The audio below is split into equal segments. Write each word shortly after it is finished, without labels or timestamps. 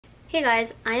Hey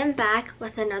guys, I am back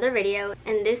with another video,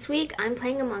 and this week I'm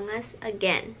playing Among Us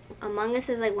again. Among Us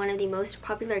is like one of the most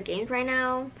popular games right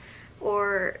now,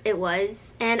 or it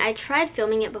was, and I tried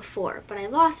filming it before, but I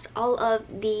lost all of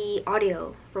the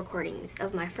audio recordings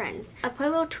of my friends. I put a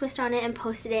little twist on it and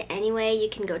posted it anyway. You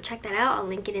can go check that out. I'll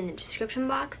link it in the description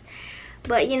box.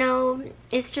 But you know,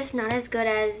 it's just not as good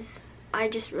as I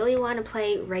just really want to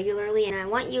play regularly, and I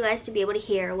want you guys to be able to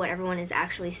hear what everyone is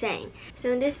actually saying.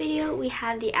 So in this video we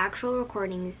have the actual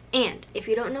recordings, and if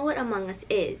you don't know what Among Us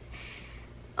is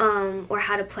or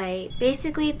how to play,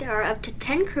 basically there are up to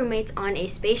 10 crewmates on a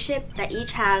spaceship that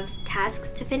each have tasks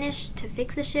to finish to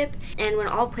fix the ship, and when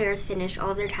all players finish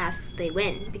all of their tasks they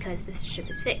win because the ship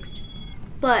is fixed.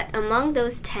 But among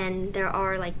those 10 there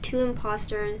are like two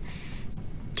imposters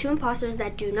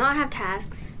that do not have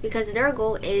tasks, because their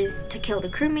goal is to kill the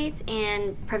crewmates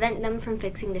and prevent them from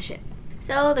fixing the ship.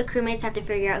 So the crewmates have to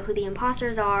figure out who the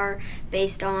imposters are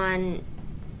based on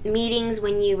meetings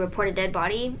when you report a dead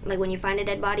body, like when you find a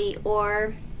dead body,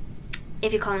 or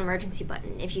if you call an emergency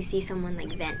button, if you see someone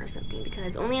like vent or something,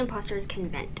 because only imposters can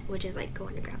vent, which is like go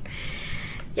underground.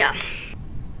 Yeah.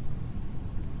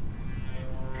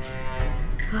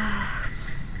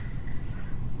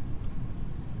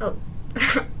 Oh,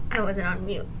 I wasn't on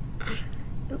mute.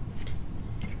 Oops.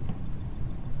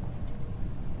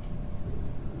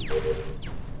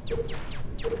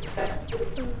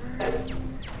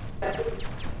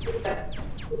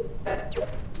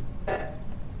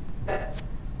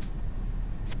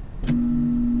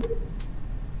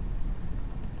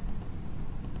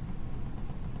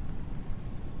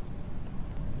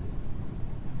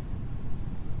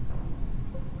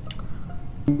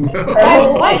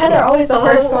 Why Heather always the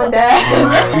first one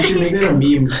dead? You should make that a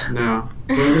meme now.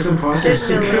 Whoever's imposter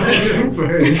should go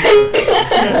first.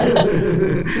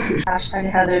 Hashtag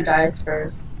Heather dies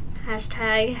first.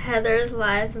 Hashtag Heather's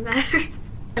life matters.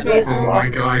 Oh my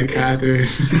god, Catherine.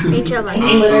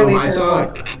 I saw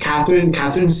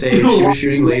Catherine say she was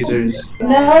shooting lasers.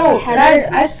 No,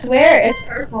 I swear it's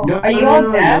purple. No, Are you all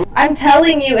deaf? no. I'm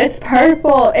telling you, it's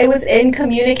purple. It was in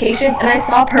communications, and I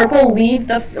saw purple leave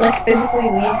the physically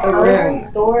leave the I was in room.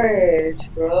 storage,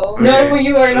 bro. No,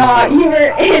 you were not. You were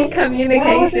in I was in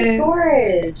communications.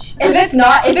 storage. If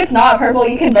it's not purple,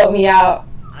 you can vote me out.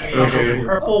 Okay.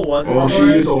 Purple wasn't Well,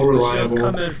 storage, she is all it was reliable. just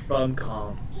coming from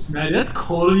comms. Man, that's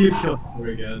cold you killed her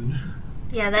again.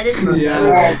 Yeah, that is. Yeah.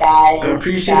 Alright, guys. I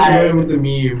appreciate you guys. going with the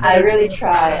meme. I really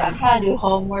try. I'm trying to do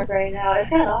homework right now. It's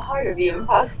kind of hard to be an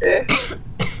imposter.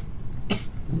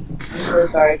 I'm so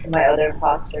sorry to my other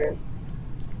imposter.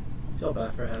 I feel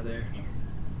bad for Heather.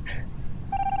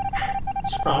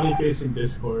 It's frowny face in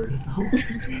Discord.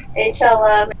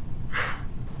 HLM.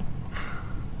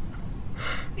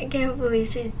 I can't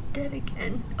believe she's dead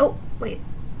again. Oh, wait.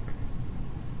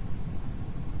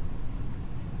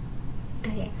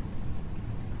 Okay.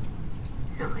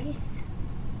 Nice.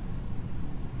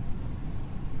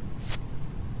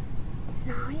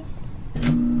 Nice.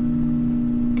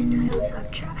 And I also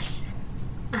have trash.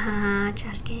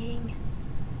 Trash gang.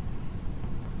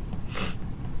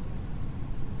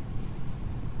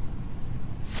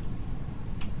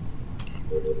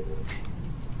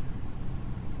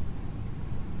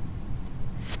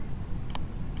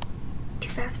 Too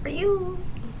fast for you.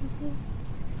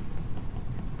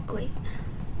 Oh, wait.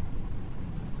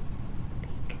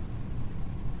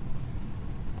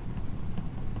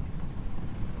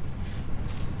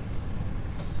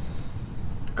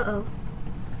 Uh-oh.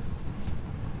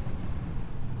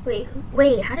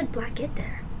 Wait, how did Black get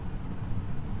there?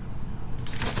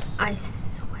 I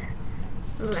swear.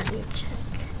 Let me check.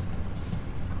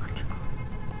 Electrical.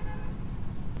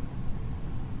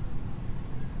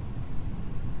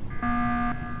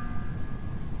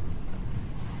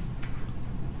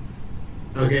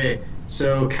 Okay,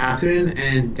 so Catherine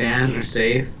and Dan are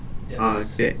safe.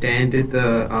 Yes. Dan did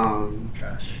the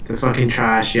Trash. fucking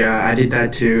trash. Yeah, I did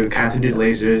that too. Catherine did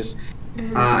lasers.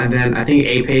 Mhm. And then I think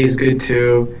Ape is good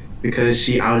too because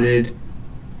she outed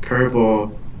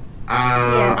Purple.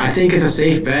 Yeah. I think it's a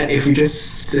safe bet if we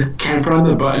just camp on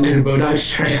the button and vote out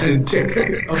Shreya and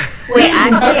Derek. Wait,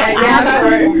 actually, Okay, yeah, that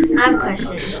works. I have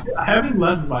questions. I haven't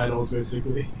left vitals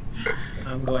basically.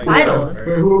 I'm going Vitals.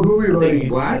 Wait, who are we I voting? think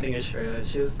Black? it's Shreya.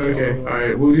 She was the Okay, only one.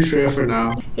 alright, we'll do Shreya for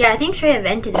now. Yeah, I think Shreya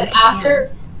vented. Like it.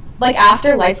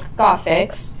 after lights got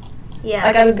fixed, Yeah.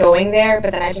 like I was going there,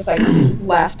 but then I just like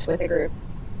left with the group.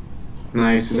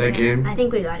 Nice, is that game? I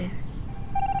think we got it.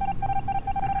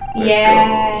 Let's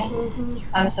Yeah.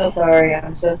 I'm so sorry.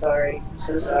 I'm so sorry. I'm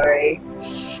so sorry.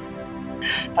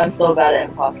 I'm so bad at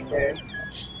imposter.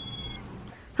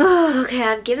 Okay,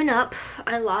 I've given up.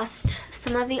 I lost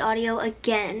some of the audio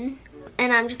again.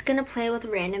 And I'm just gonna play with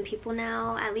random people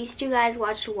now. At least you guys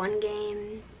watched one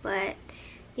game, but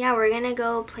yeah, we're gonna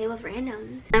go play with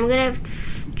randoms. I'm gonna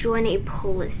join a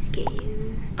police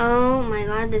game. Oh my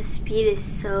god, the speed is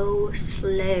so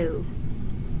slow.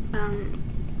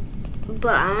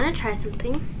 But I wanna try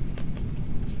something.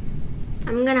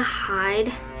 I'm gonna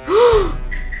hide. Oh,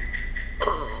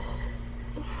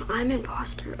 I'm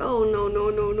imposter. Oh no,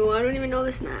 no, no, no. I don't even know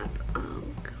this map. Oh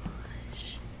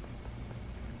gosh.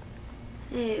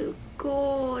 Oh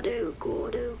god, oh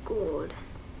god, oh god.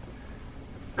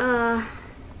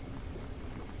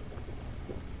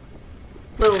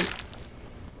 Boom.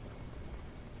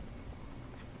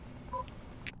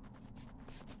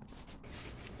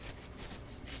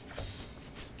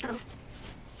 Oh.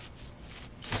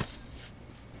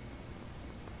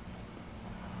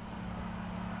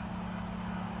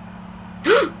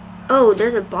 Oh,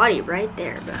 there's a body right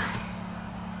there, but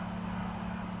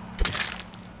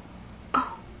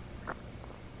oh.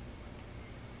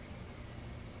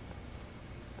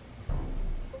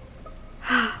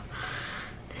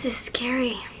 This is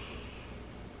scary.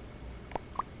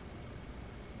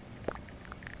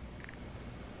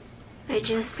 I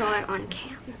just saw it on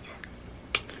cams.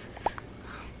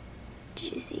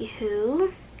 Did you see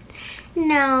who?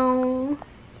 No.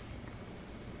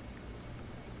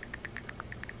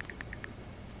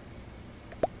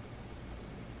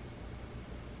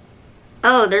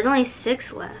 Oh, there's only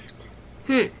 6 left.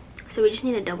 So we just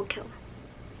need a double kill.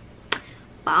 But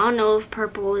I don't know if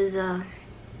purple is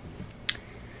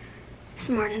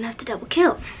smart enough to double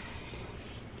kill.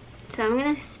 So I'm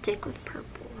gonna stick with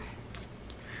purple.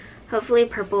 Hopefully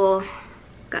purple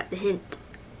got the hint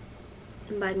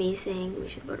by me saying we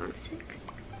should vote on 6.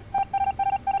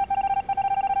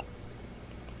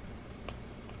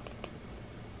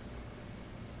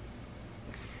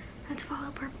 Let's follow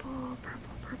purple,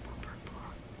 purple, purple, purple.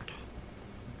 Okay.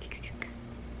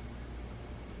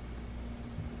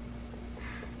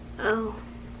 Oh,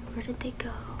 where did they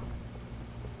go?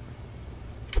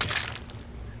 Okay.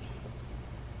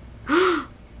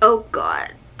 Oh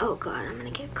god. Oh god, I'm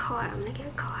gonna get caught. I'm gonna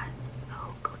get caught.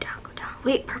 Oh, go down, go down.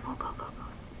 Wait, purple, go, go, go.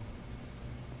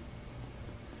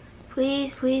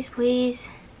 Please, please, please.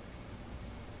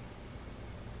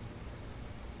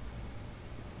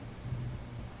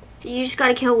 You just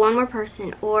gotta kill one more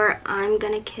person, or I'm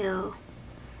gonna kill.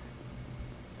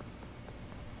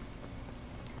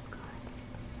 Oh god.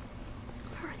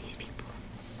 Where are these people?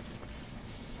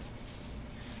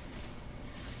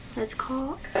 Let's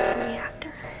call a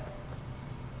reactor.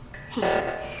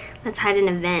 Let's hide an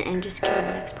event and just kill the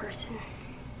next person.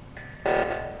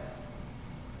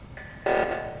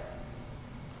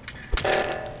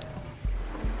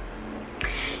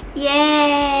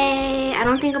 Yay! I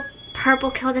don't think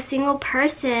purple killed a single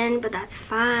person, but that's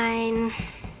fine.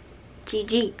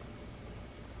 GG.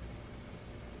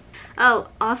 Oh,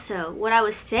 also, what I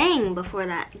was saying before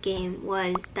that game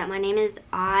was that my name is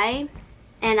I,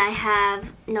 and I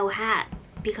have no hat,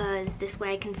 because this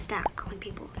way I can stack on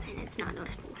people and it's not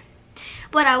noticeable.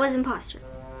 But I was imposter.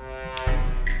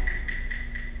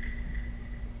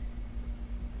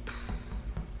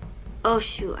 Oh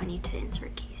shoot, I need to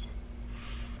insert keys.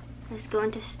 Let's go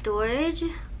into storage,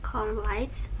 color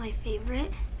lights, my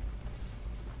favorite,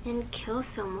 and kill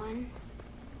someone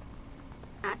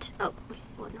at, oh wait,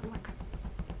 it wasn't work.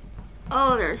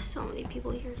 Oh, there's so many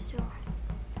people here still.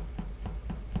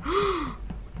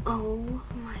 Oh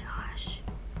my gosh.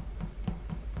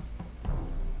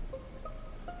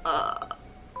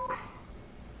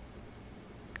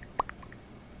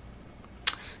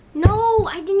 No,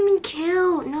 I didn't even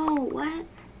kill. No, what?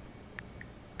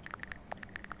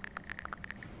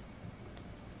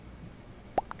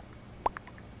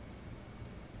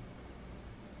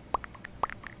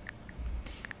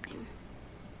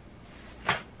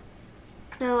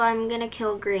 So I'm gonna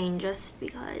kill green just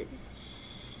because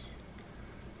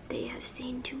they have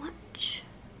seen too much.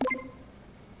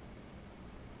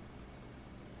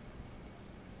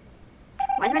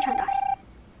 Why is my turn die?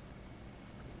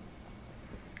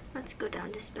 Let's go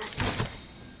down to specimen.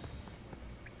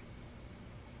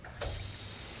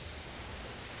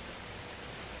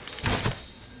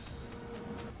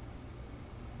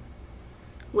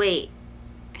 Wait,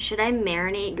 should I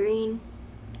marinate green?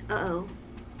 Uh-oh.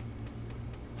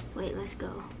 Wait, let's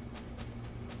go.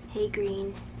 Hey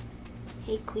green.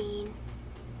 Hey queen.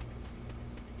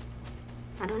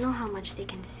 I don't know how much they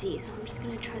can see, so I'm just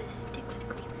gonna try to stick with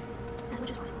green as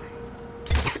much as possible.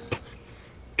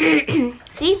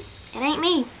 See? It ain't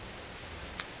me.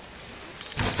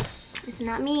 It's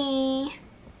not me.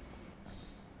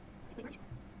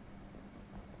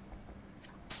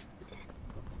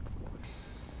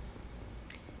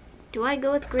 Do I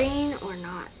go with green or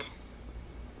not?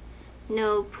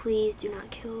 No, please do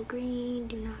not kill green.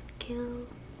 Do not kill.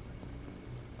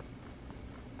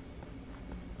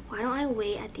 Why don't I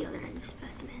wait at the other end of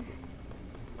specimen?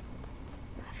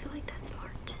 I feel like that's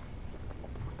smart.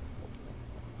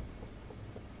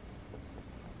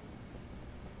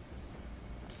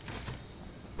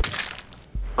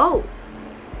 Oh!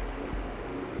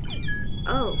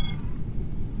 Oh.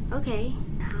 Okay.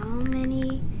 How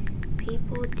many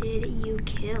people did you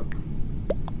kill?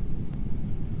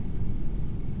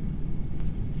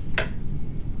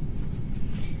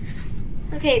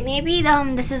 Okay, maybe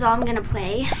this is all I'm gonna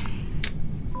play.